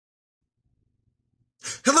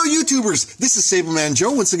Hello, YouTubers. This is Sablemanon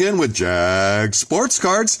Joe once again with Jagz Sports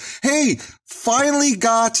Cards. Hey, finally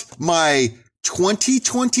got my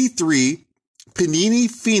 2023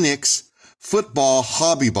 Panini Phoenix football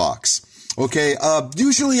hobby box. Okay,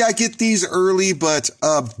 usually I get these early, but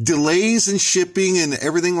delays in shipping and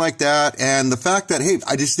everything like that, and the fact that, hey,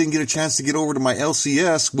 I just didn't get a chance to get over to my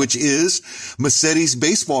LCS, which is Mossette's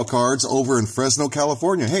baseball cards over in Fresno,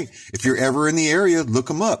 California. Hey, if you're ever in the area, look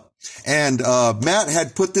them up. And Matt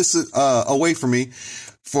had put this away for me,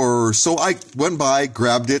 so I went by,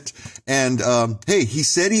 grabbed it, and hey, he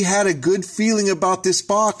said he had a good feeling about this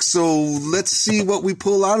box, so let's see what we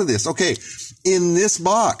pull out of this. Okay, in this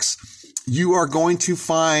box, you are going to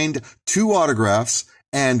find 2 autographs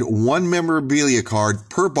and 1 memorabilia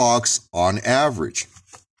card per box on average.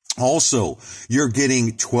 Also, you're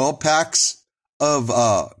getting 12 packs of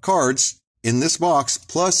cards in this box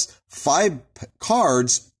plus 5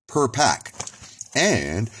 cards per pack.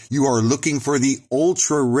 And you are looking for the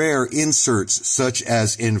ultra rare inserts such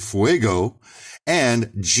as in Fuego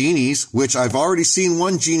and Genies, which I've already seen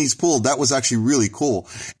one Genies pulled. That was actually really cool.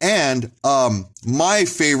 And my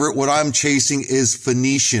favorite, what I'm chasing, is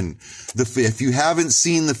Phoenician. If you haven't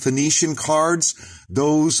seen the Phoenician cards,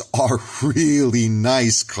 those are really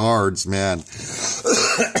nice cards, man.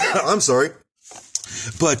 I'm sorry.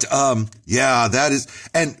 But yeah, that is,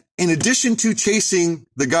 and in addition to chasing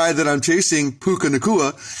the guy that I'm chasing, Puka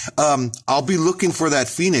Hunt, I'll be looking for that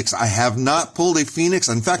Phoenix. I have not pulled a Phoenix.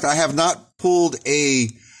 In fact, I have not pulled a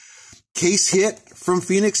case hit from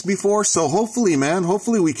Phoenix before. So hopefully, man,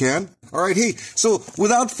 hopefully we can. All right. Hey, so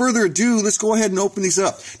without further ado, let's go ahead and open these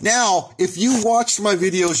up. Now, if you watched my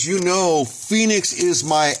videos, you know Phoenix is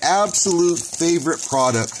my absolute favorite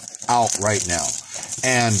product out right now.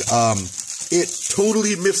 And, it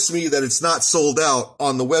totally miffs me that it's not sold out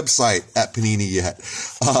on the website at Panini yet.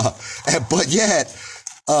 But yet,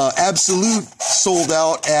 Absolute sold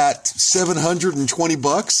out at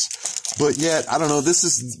 $720. But yet, I don't know, this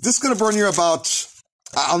is going to burn you about,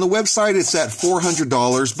 on the website, it's at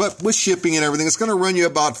 $400, but with shipping and everything, it's going to run you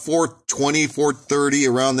about $420, $430,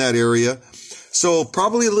 around that area. So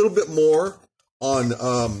probably a little bit more on,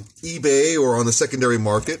 eBay or on the secondary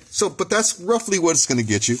market. So, but that's roughly what it's going to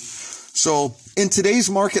get you. So in today's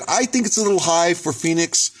market, I think it's a little high for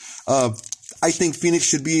Phoenix. I think Phoenix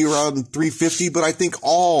should be around $350, but I think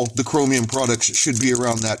all the chromium products should be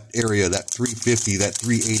around that area, that $350, that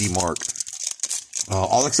 $380 mark.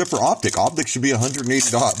 All except for Optic. Optic should be $180,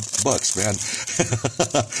 man.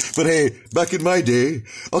 But hey, back in my day.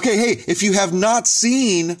 Okay, hey, if you have not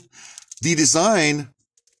seen the design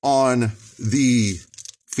on the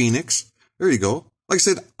Phoenix, there you go. Like I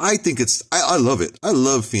said, I think I love it. I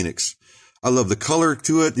love Phoenix. I love the color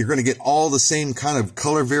to it. You're going to get all the same kind of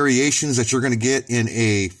color variations that you're going to get in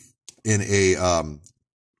a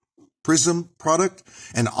Prizm product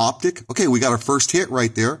and Optic. Okay, we got our first hit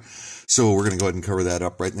right there. So we're going to go ahead and cover that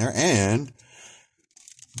up right there. And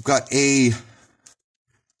we've got a,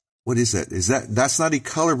 what is that? That's not a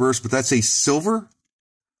color burst, but that's a silver.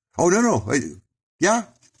 Oh, no. Yeah.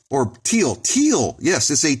 Or teal. Teal. Yes,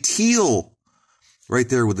 it's a teal right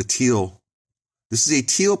there with the teal. This is a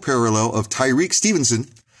teal parallel of Tyreek Stevenson,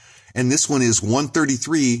 and this one is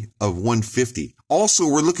 133 of 150. Also,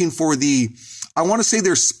 we're looking for I want to say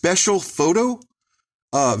there's special photo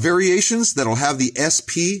variations that'll have the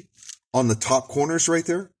SP on the top corners right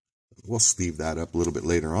there. We'll sleeve that up a little bit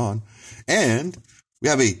later on. And we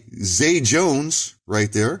have a Zay Jones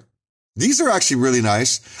right there. These are actually really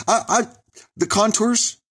nice. The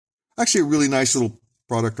contours, actually a really nice little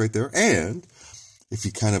product right there. And if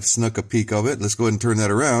you kind of snuck a peek of it, let's go ahead and turn that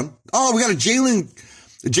around. Oh, we got a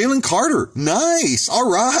Jalen Carter. Nice. All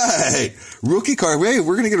right. Rookie card. Hey,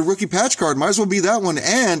 we're going to get a rookie patch card. Might as well be that one.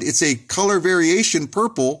 And it's a color variation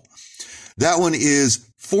purple. That one is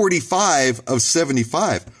 45 of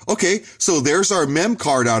 75. Okay. So there's our mem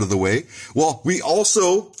card out of the way. Well, we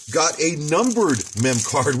also got a numbered mem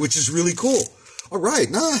card, which is really cool. All right.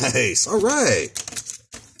 Nice. All right.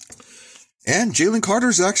 And Jalen Carter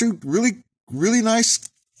is actually really nice.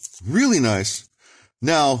 Really nice.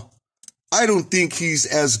 Now, I don't think he's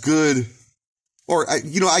as good, or,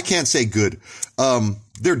 I can't say good.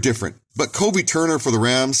 They're different. But Kobe Turner for the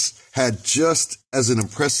Rams had just as an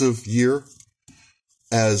impressive year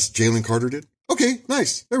as Jalen Carter did. Okay,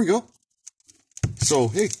 nice. There we go. So,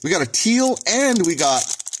 hey, we got a teal and we got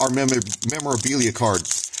our memorabilia card.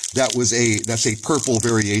 That's a purple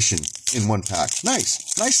variation in one pack.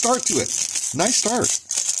 Nice. Nice start to it. Nice start.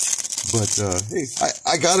 But, hey,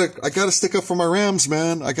 I gotta stick up for my Rams,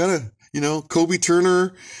 man. I gotta, Kobe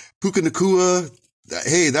Turner, Puka Hunt.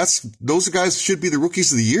 Hey, those guys should be the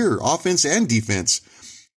rookies of the year, offense and defense.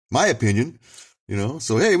 my opinion,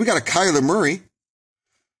 So, hey, we got a Kyler Murray.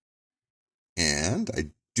 And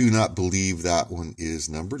I do not believe that one is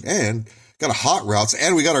numbered. And got a Hot Routes.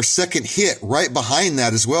 And we got our second hit right behind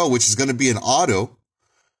that as well, which is going to be an auto.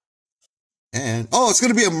 And, it's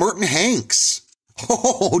going to be a Merton Hanks.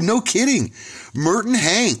 Oh, no kidding. Merton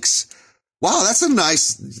Hanks. Wow, that's a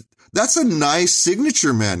nice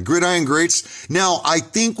signature, man. Gridiron Greats. Now, I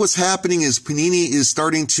think what's happening is Panini is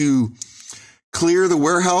starting to clear the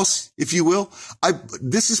warehouse, if you will.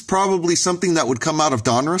 This is probably something that would come out of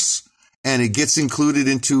Donruss, and it gets included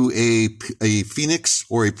into a Phoenix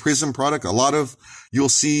or a Prizm product. A lot of you'll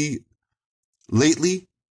see lately,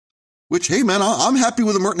 which, hey, man, I'm happy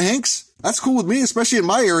with the Merton Hanks. That's cool with me, especially in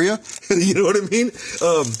my area. You know what I mean?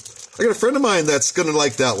 I got a friend of mine that's going to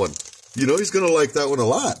like that one. He's going to like that one a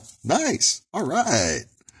lot. Nice. All right.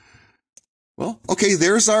 Well, okay,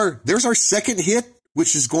 there's our second hit,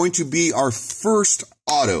 which is going to be our first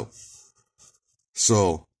auto.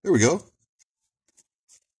 So, there we go.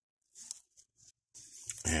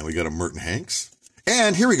 And we got a Merton Hanks.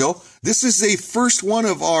 And here we go. This is a first one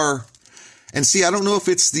of our, and see, I don't know if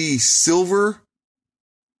it's the silver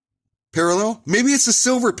parallel. Maybe it's a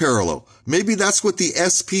silver parallel. Maybe that's what the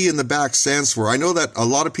SP in the back stands for. I know that a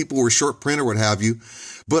lot of people were short print or what have you,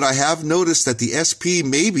 but I have noticed that the SP,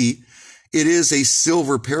 maybe it is a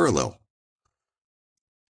silver parallel.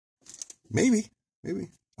 Maybe.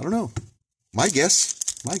 I don't know. My guess.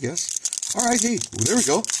 All right, hey, well, there we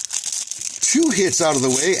go. 2 hits out of the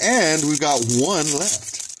way, and we've got 1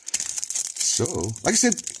 left. So, like I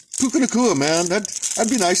said, Puka Nakua, man, that'd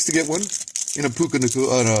be nice to get one in a Puka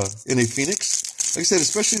Nakua, in a Phoenix. Like I said,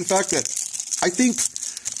 especially the fact that I think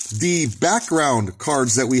the background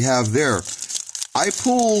cards that we have there, I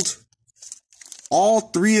pulled all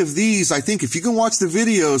 3 of these. I think if you can watch the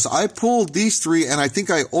videos, I pulled these 3, and I think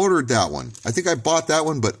I ordered that one. I think I bought that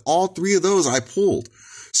one, but all 3 of those I pulled.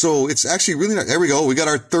 So it's actually really nice. There we go. We got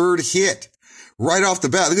our 3rd hit right off the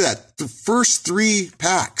bat. Look at that. The first 3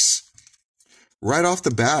 packs right off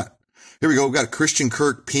the bat. Here we go. We got a Christian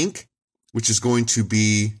Kirk pink, which is going to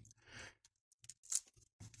be,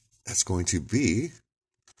 that's going to be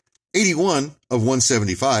 81 of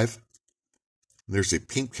 175. There's a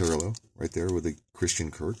pink parallel right there with a Christian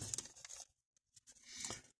Kirk.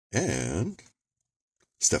 And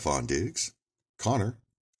Stephon Diggs, Connor,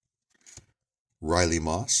 Riley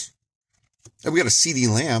Moss. And we got a CeeDee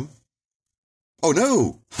Lamb. Oh,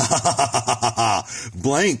 no.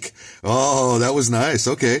 Blank. Oh, that was nice.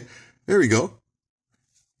 Okay. There we go.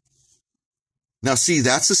 Now, see,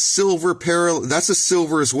 that's a silver parallel. That's a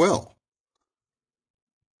silver as well.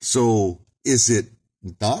 So, is it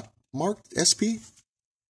not marked SP?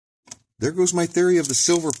 There goes my theory of the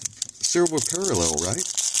silver parallel, right?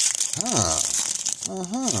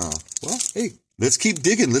 Well, hey, let's keep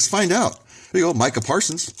digging. Let's find out. There you go. Micah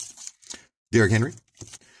Parsons, Derrick Henry,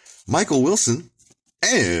 Michael Wilson,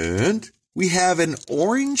 and we have an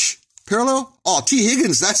orange parallel. Oh, T.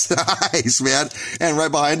 Higgins. That's nice, man. And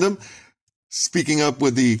right behind them, speaking up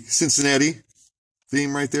with the Cincinnati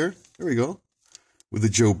theme right there. There we go. With the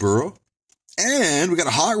Joe Burrow. And we got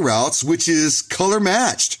a Hot Routes, which is color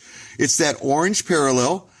matched. It's that orange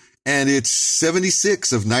parallel, and it's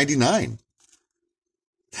 76 of 99.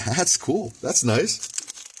 That's cool. That's nice.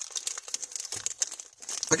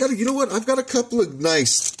 You know what? I've got a couple of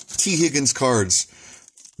nice T. Higgins cards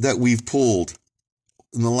that we've pulled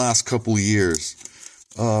in the last couple of years.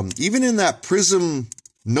 Even in that Prizm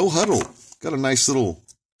No Huddle, got a nice little,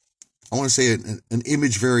 I want to say an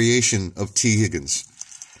image variation of T. Higgins.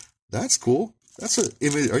 That's cool. That's an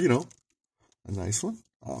image, or, a nice one.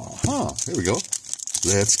 There we go.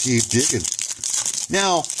 Let's keep digging.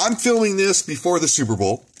 Now, I'm filming this before the Super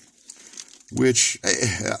Bowl, which,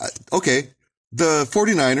 okay, the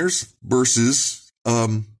 49ers versus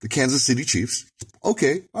the Kansas City Chiefs.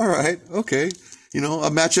 Okay, all right, okay. A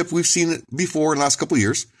matchup we've seen it before in the last couple of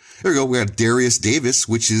years. There we go. We got Darius Davis,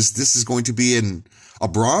 this is going to be a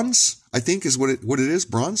bronze, I think is what it is,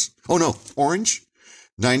 bronze. Oh, no, orange,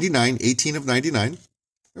 99, 18 of 99.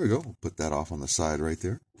 There we go. We'll put that off on the side right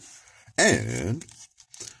there. And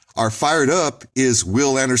our fired up is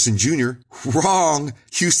Will Anderson Jr. Wrong,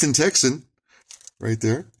 Houston Texan, right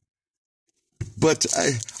there. But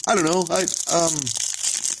I don't know.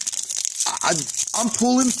 I'm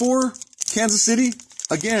pulling for Kansas City.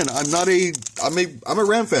 Again, I'm a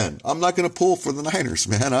Ram fan. I'm not going to pull for the Niners,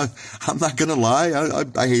 man. I'm not going to lie.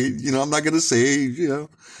 I hate, I'm not going to say,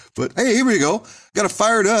 but hey, here we go. Got a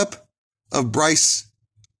fired up of Bryce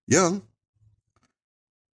Young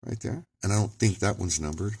right there. And I don't think that one's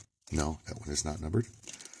numbered. No, that one is not numbered.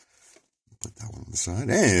 Put that one on the side.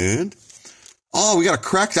 And Oh, we got a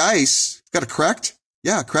cracked ice. Got a cracked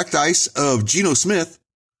ice of Geno Smith.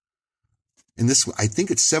 And this, I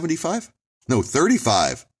think it's 75. No,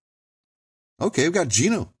 35. Okay, we've got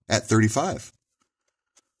Geno at 35.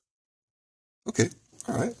 Okay,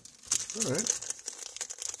 all right.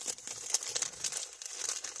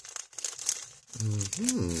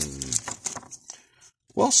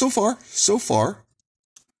 Well, so far,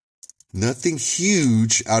 nothing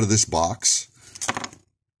huge out of this box.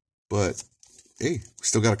 But, hey, we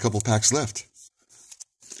still got a couple packs left.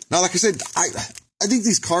 Now, like I said, I think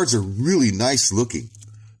these cards are really nice looking.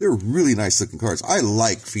 They're really nice looking cards. I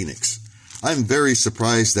like Phoenix. I'm very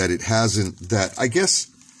surprised that it hasn't, that I guess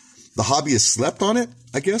the hobby has slept on it,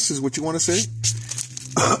 I guess is what you want to say.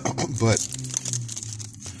 But,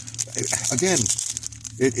 again,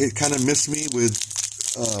 it kind of missed me with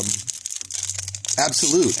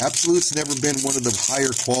Absolute. Absolute's never been one of the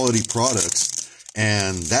higher quality products,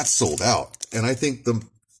 and that's sold out. And I think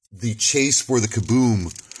the chase for the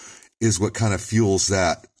kaboom is what kind of fuels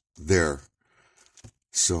that there.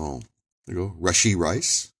 So, there you go. Rashee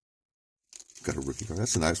Rice. Got a rookie card.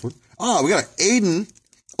 That's a nice one. Ah, we got an Aiden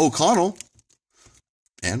O'Connell.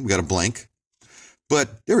 And we got a blank. But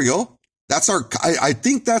there we go. That's our, I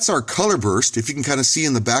think that's our color burst. If you can kind of see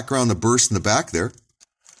in the background, the burst in the back there.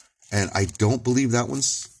 And I don't believe that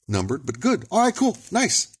one's numbered, but good. All right, cool.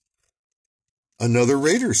 Nice. Another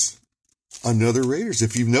Raiders. Another Raiders.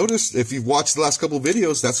 If you've noticed, if you've watched the last couple of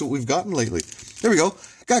videos, that's what we've gotten lately. There we go.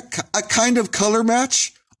 Got a kind of color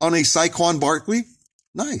match on a Saquon Barkley.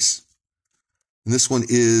 Nice. And this one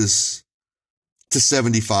is to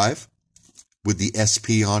 75 with the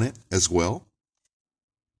SP on it as well.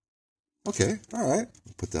 Okay. All right.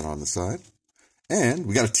 Put that on the side. And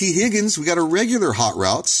we got a T. Higgins. We got a regular Hot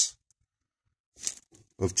Routes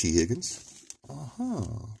of T. Higgins.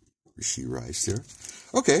 Rashee Rice there.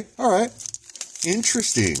 Okay. All right.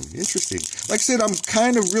 Interesting. Like I said, I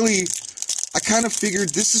kind of figured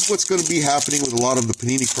this is what's going to be happening with a lot of the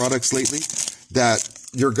Panini products lately, that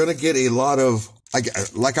you're going to get a lot of,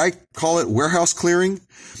 like I call it, warehouse clearing.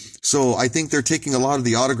 So I think they're taking a lot of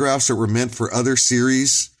the autographs that were meant for other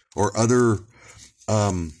series or other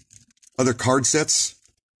card sets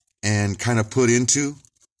and kind of put into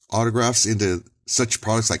autographs into such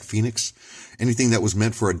products like Phoenix. Anything that was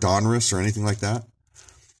meant for a Donruss or anything like that.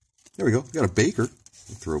 There we go. We got a Baker.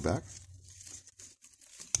 Throwback.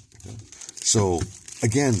 So,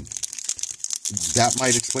 again, that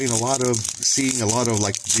might explain seeing a lot of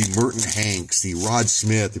like the Merton Hanks, the Rod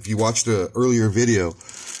Smith. If you watched an earlier video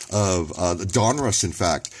of the Donruss, in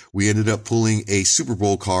fact, we ended up pulling a Super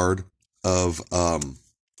Bowl card of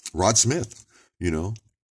Rod Smith, you know.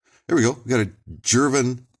 There we go. We got a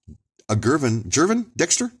Gervin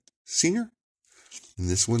Dexter Sr. And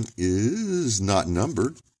this one is not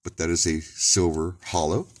numbered, but that is a silver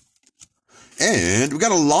hollow. And we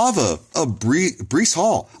got a Lava of Breece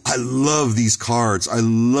Hall. I love these cards.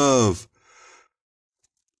 Look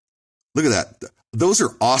at that. Those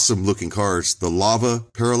are awesome looking cards. The Lava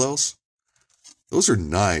parallels. Those are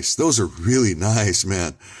nice. Those are really nice,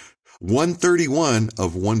 man. 131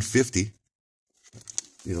 of 150.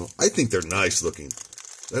 You know, I think they're nice looking.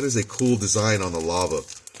 That is a cool design on the Lava.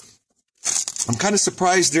 I'm kind of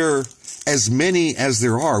surprised there are as many as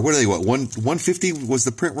there are. What are they? 150 was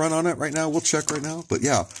the print run on it right now? We'll check right now. But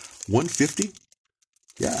yeah, 150.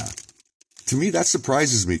 Yeah. To me, that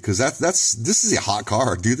surprises me because this is a hot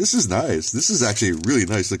card, dude. This is nice. This is actually a really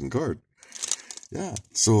nice looking card. Yeah.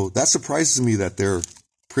 So that surprises me that they're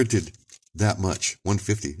printed that much.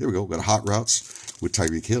 150. There we go. Got a Hot Routes with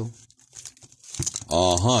Tyreek Hill.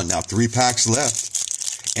 Now 3 packs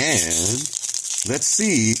left. And let's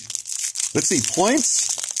see.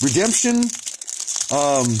 Points, redemption. Do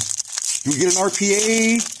we get an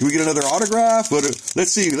RPA? Do we get another autograph?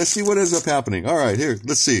 Let's see what ends up happening. All right, here.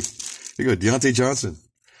 Let's see. Here you go. Deontay Johnson,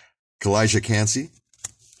 Kalijah Cansey,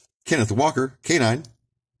 Kenneth Walker, K9.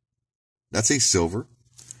 That's a silver.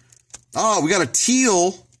 Oh, we got a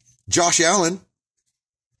teal, Josh Allen.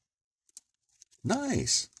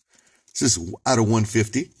 Nice. This is out of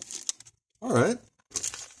 150. All right.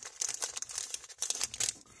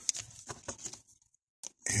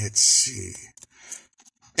 Let's see.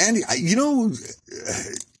 And, you know,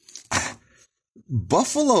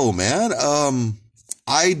 Buffalo, man.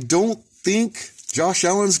 I don't think Josh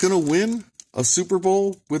Allen's going to win a Super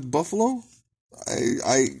Bowl with Buffalo.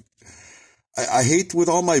 I hate with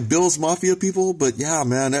all my Bills Mafia people, but yeah,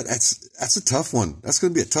 man, that's a tough one. That's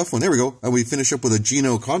going to be a tough one. There we go. And we finish up with a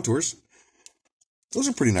Geno Contours. Those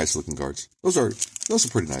are pretty nice looking cards. Those are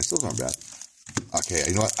pretty nice. Those aren't bad. Okay,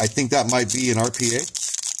 you know what? I think that might be an RPA.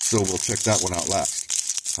 So we'll check that one out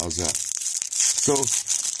last. How's that? So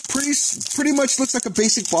pretty much looks like a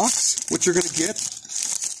basic box, what you're going to get.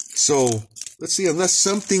 So let's see, unless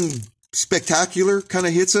something spectacular kind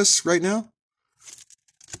of hits us right now.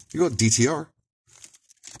 You go DTR.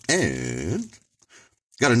 And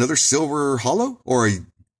got another silver hollow or a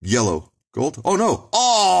yellow gold. Oh no.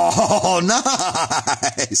 Oh,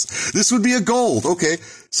 nice. This would be a gold. Okay.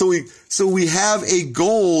 So we have a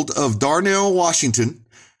gold of Darnell Washington,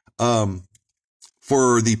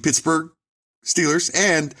 for the Pittsburgh Steelers.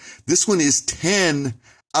 And this one is 10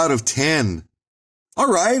 out of 10.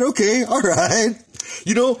 All right. Okay. All right.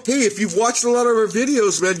 You know, hey, if you've watched a lot of our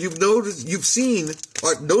videos, man, you've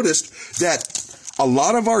noticed that a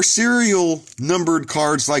lot of our serial numbered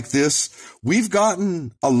cards like this, we've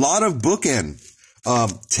gotten a lot of bookend.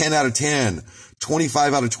 10 out of 10,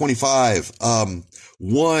 25 out of 25,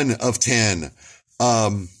 1 of 10,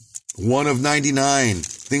 1 of 99,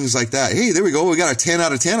 things like that. Hey, there we go. We got a 10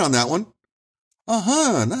 out of 10 on that one.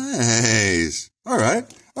 Nice. All right.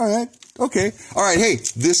 All right. Okay. All right. Hey,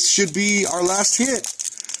 this should be our last hit.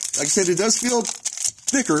 Like I said, it does feel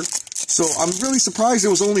thicker. So I'm really surprised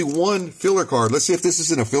there was only one filler card. Let's see if this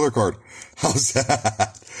isn't a filler card. How's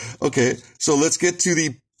that? Okay. So let's get to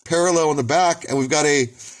the parallel on the back. And we've got a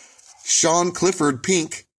Sean Clifford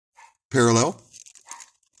pink parallel.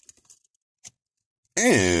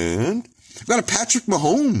 And we've got a Patrick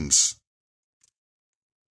Mahomes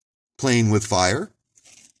playing with fire.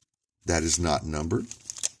 That is not numbered.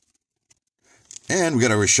 And we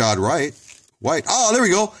got a Rashad White. Oh, there we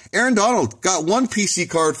go. Aaron Donald. Got one PC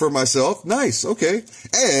card for myself. Nice. Okay.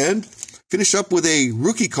 And finish up with a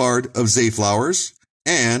rookie card of Zay Flowers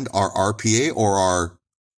and our RPA or our...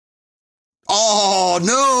 Oh,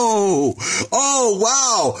 no. Oh,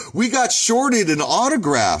 wow. We got shorted an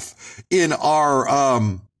autograph in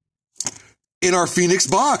our Phoenix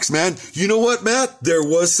box, man. You know what, Matt? There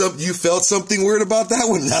was you felt something weird about that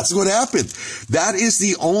one. That's what happened. That is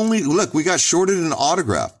the only, look, we got shorted an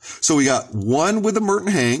autograph. So we got one with the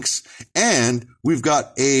Merton Hanks and we've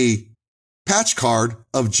got a patch card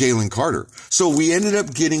of Jalen Carter. So we ended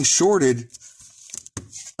up getting shorted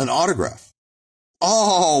an autograph.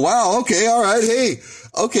 Oh, wow. Okay. All right. Hey,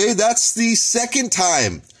 okay. That's the second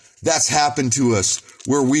time that's happened to us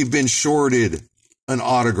where we've been shorted an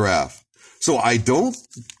autograph. So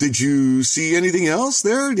did you see anything else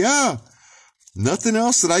there? Yeah. Nothing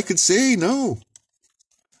else that I could say. No.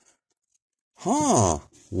 Huh.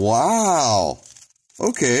 Wow.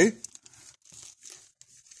 Okay.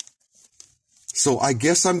 So I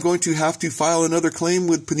guess I'm going to have to file another claim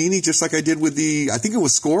with Panini, just like I did with I think it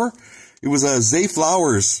was Score. It was a Zay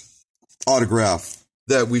Flowers autograph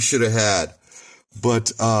that we should have had,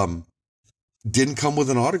 but, didn't come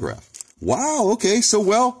with an autograph. Wow. Okay. So,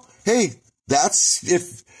 well, hey, that's,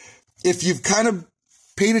 if you've kind of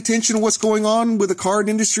paid attention to what's going on with the card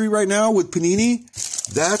industry right now with Panini,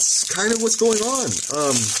 that's kind of what's going on.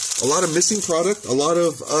 A lot of missing product, a lot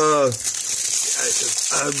of,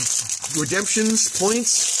 redemptions,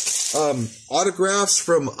 points, autographs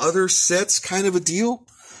from other sets, kind of a deal.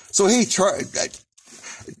 So, hey,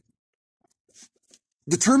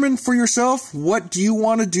 determine for yourself, what do you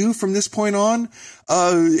want to do from this point on?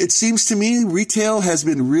 It seems to me retail has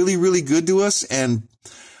been really, really good to us and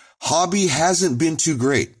hobby hasn't been too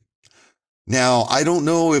great. Now, I don't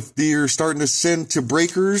know if they're starting to send to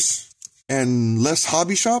breakers and less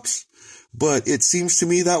hobby shops, but it seems to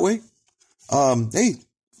me that way. Hey,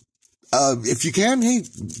 if you can, hey,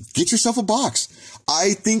 get yourself a box.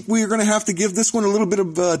 I think we're going to have to give this one a little bit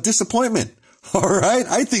of disappointment. All right.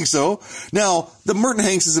 I think so. Now, the Merton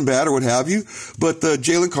Hanks isn't bad or what have you, but the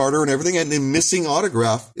Jalen Carter and everything and the missing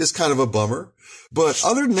autograph is kind of a bummer. But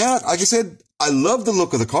other than that, like I said, I love the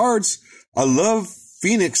look of the cards. I love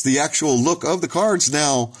Phoenix, the actual look of the cards.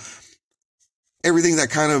 Now, everything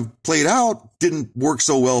that kind of played out didn't work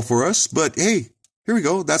so well for us, but hey, here we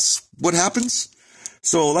go. That's what happens.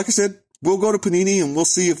 So like I said, we'll go to Panini and we'll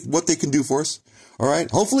see what they can do for us. All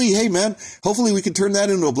right. Hopefully, hey, man, hopefully we can turn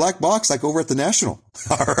that into a black box like over at the National.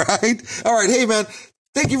 All right. All right. Hey, man,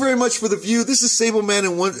 thank you very much for the view. This is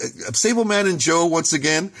Sablemanon Joe once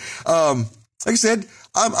again. Like I said,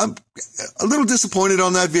 I'm a little disappointed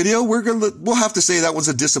on that video. We'll have to say that was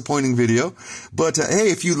a disappointing video. But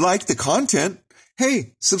hey, if you like the content,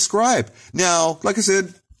 hey, subscribe. Now, like I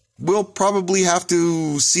said, we'll probably have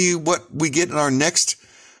to see what we get in our next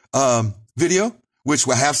video, which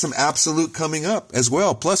will have some absolute coming up as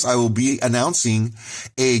well. Plus, I will be announcing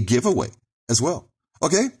a giveaway as well.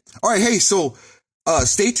 Okay? All right. Hey, so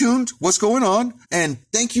stay tuned. What's going on? And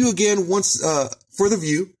thank you again once for the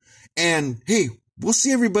view. And hey, we'll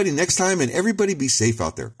see everybody next time, and everybody be safe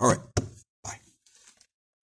out there. All right.